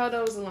of see how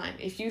those align.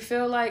 If you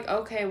feel like,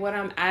 okay, what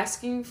I'm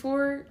asking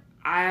for,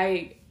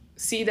 I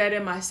see that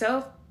in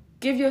myself,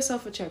 give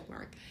yourself a check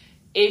mark.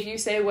 If you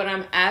say what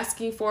I'm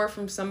asking for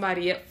from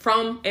somebody else,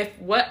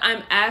 what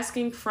I'm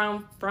asking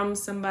from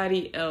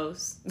somebody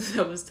else,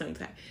 that was tongue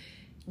tied.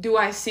 Do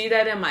I see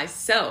that in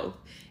myself?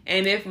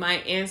 And if my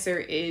answer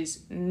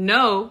is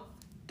no,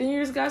 then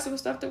you just got some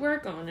stuff to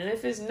work on. And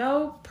if it's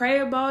no, pray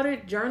about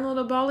it, journal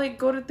about it,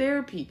 go to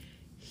therapy,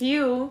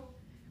 heal,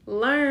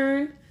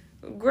 learn,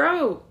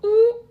 grow.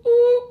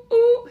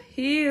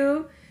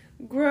 Heal,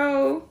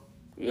 grow,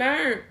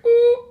 learn.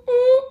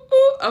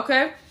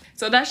 Okay?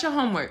 So that's your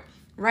homework.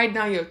 Write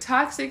down your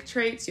toxic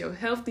traits, your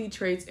healthy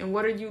traits, and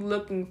what are you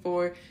looking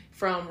for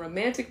from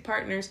romantic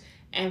partners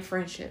and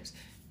friendships.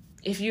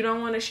 If you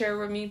don't want to share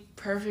with me,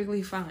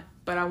 perfectly fine.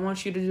 But I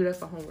want you to do that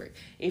for homework.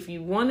 If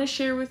you want to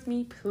share with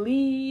me,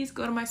 please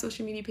go to my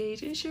social media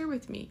page and share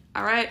with me.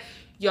 All right?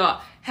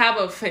 Y'all, have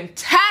a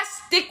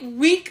fantastic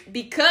week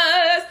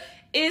because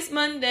it's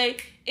Monday.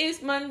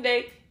 It's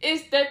Monday.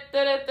 It's the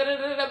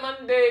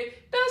Monday.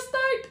 The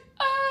start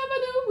of a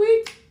new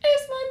week.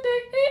 It's Monday.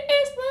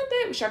 It's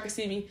Monday. Wish y'all could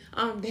see me.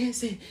 I'm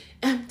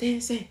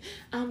dancing.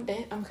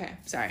 Okay,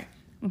 sorry.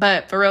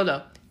 But for real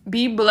though,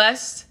 be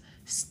blessed.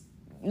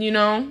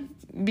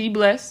 Be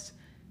blessed.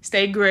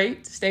 Stay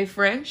great. Stay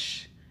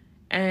fresh.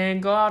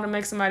 And go out and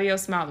make somebody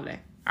else smile today.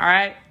 All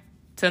right?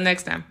 Till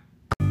next time.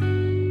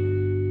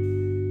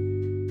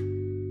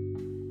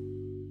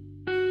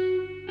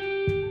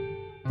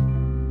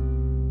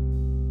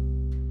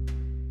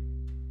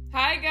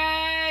 Hi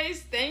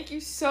guys, thank you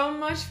so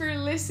much for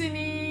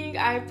listening.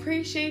 I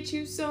appreciate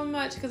you so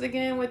much because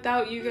again,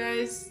 without you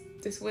guys,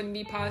 this wouldn't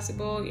be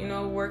possible,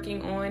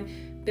 working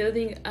on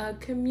building a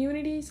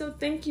community. So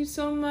thank you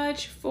so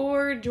much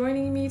for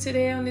joining me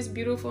today on this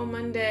beautiful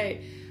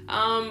Monday.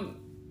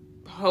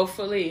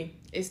 Hopefully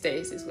it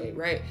stays this way,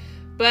 right?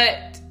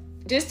 But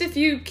just a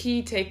few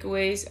key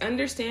takeaways.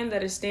 Understand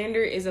that a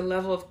standard is a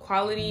level of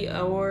quality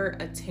or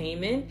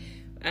attainment.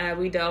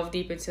 We delve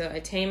deep into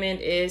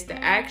attainment is the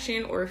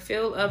action or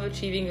feel of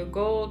achieving a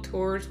goal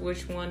towards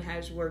which one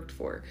has worked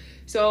for.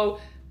 So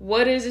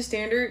what is a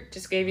standard?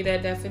 Just gave you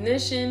that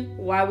definition,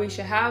 why we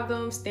should have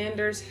them.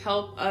 Standards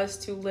help us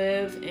to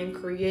live and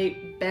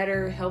create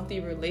better, healthy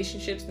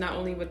relationships, not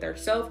only with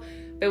ourselves,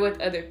 but with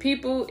other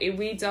people. It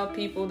weeds out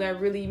people that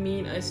really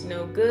mean us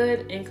no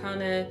good and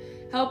kind of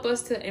help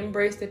us to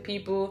embrace the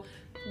people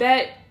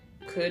that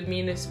could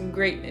mean us some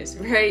greatness,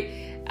 right?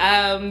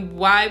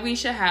 Why we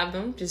should have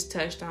them, just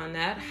touched on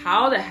that.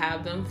 How to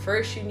have them.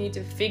 First, you need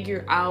to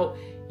figure out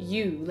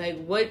you.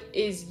 Like, what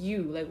is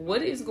you? Like,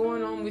 what is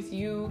going on with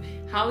you?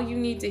 How you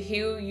need to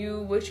heal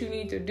you, what you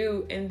need to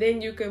do. And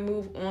then you can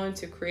move on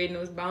to creating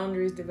those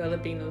boundaries,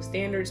 developing those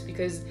standards,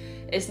 because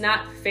it's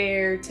not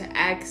fair to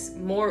ask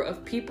more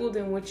of people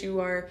than what you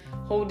are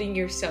holding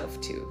yourself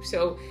to.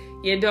 So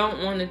you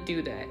don't want to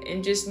do that.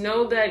 And just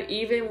know that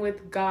even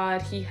with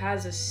God, he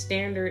has a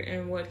standard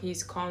in what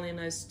he's calling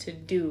us to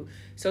do.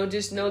 So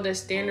just know that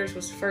standards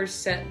was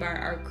first set by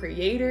our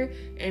Creator,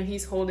 and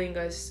he's holding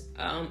us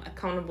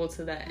accountable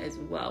to that as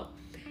well.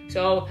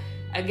 So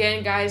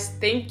again, guys,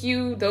 thank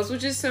you. Those were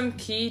just some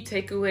key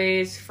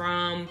takeaways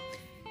from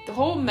the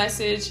whole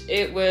message.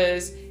 It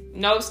was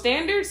no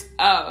standards.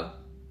 Oh,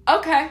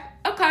 okay.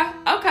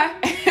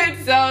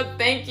 So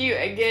thank you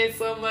again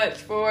so much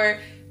for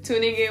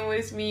tuning in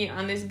with me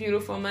on this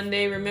beautiful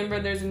Monday.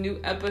 Remember, there's a new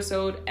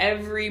episode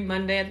every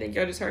Monday. I think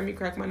y'all just heard me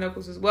crack my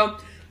knuckles as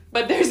well.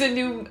 But there's a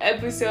new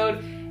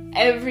episode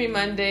every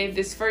Monday.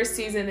 This first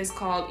season is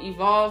called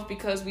Evolve,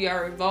 because we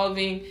are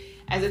evolving.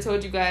 As I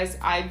told you guys,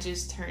 I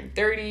just turned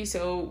 30,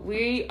 so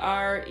we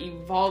are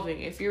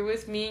evolving. If you're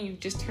with me, you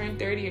just turned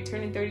 30, you're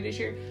turning 30 this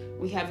year,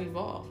 we have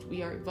evolved.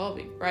 We are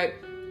evolving, right?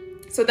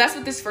 So that's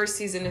what this first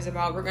season is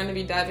about. We're going to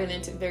be diving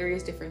into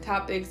various different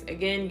topics.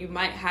 Again, you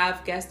might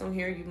have guests on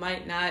here, you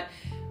might not.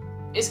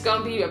 It's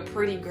going to be a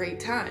pretty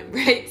great time,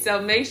 right?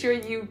 So make sure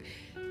you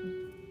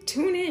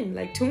tune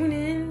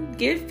in,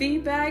 give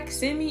feedback,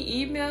 send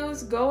me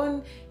emails,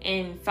 go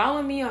and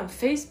follow me on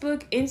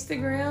Facebook,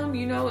 Instagram,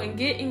 and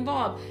get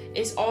involved.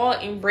 It's all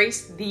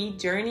Embrace the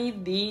Journey,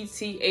 the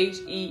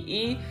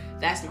THEE.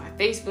 That's my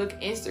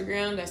Facebook,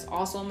 Instagram. That's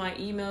also my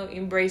email,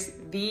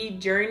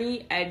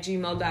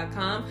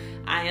 embracethejourney@gmail.com.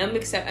 I am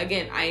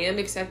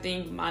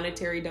accepting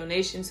monetary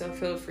donations, so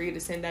feel free to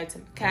send that to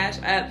my Cash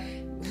App,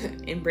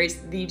 Embrace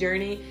the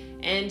Journey,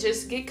 and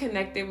just get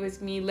connected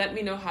with me. Let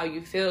me know how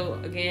you feel.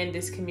 Again,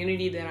 this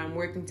community that I'm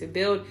working to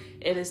build,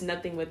 it is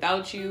nothing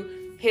without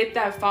you. Hit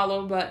that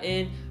follow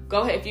button.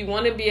 Go ahead. If you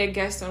want to be a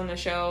guest on the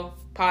show,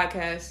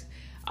 podcast,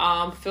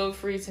 feel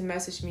free to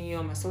message me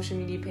on my social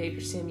media page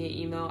or send me an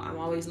email. I'm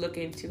always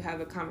looking to have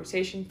a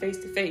conversation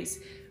face-to-face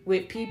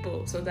with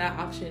people, so that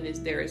option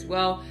is there as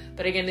well.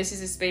 But again, this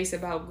is a space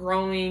about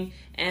growing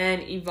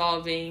and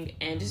evolving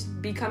and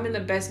just becoming the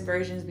best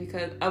versions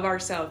of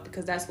ourselves,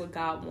 because that's what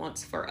God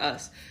wants for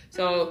us.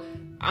 So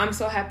I'm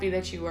so happy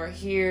that you are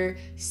here.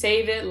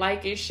 Save it,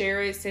 like it,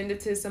 share it, send it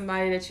to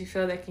somebody that you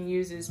feel that can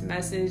use this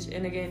message.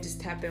 And again,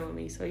 just tap in with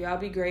me. So y'all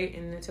be great,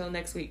 and until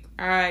next week.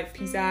 All right,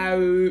 peace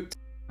out.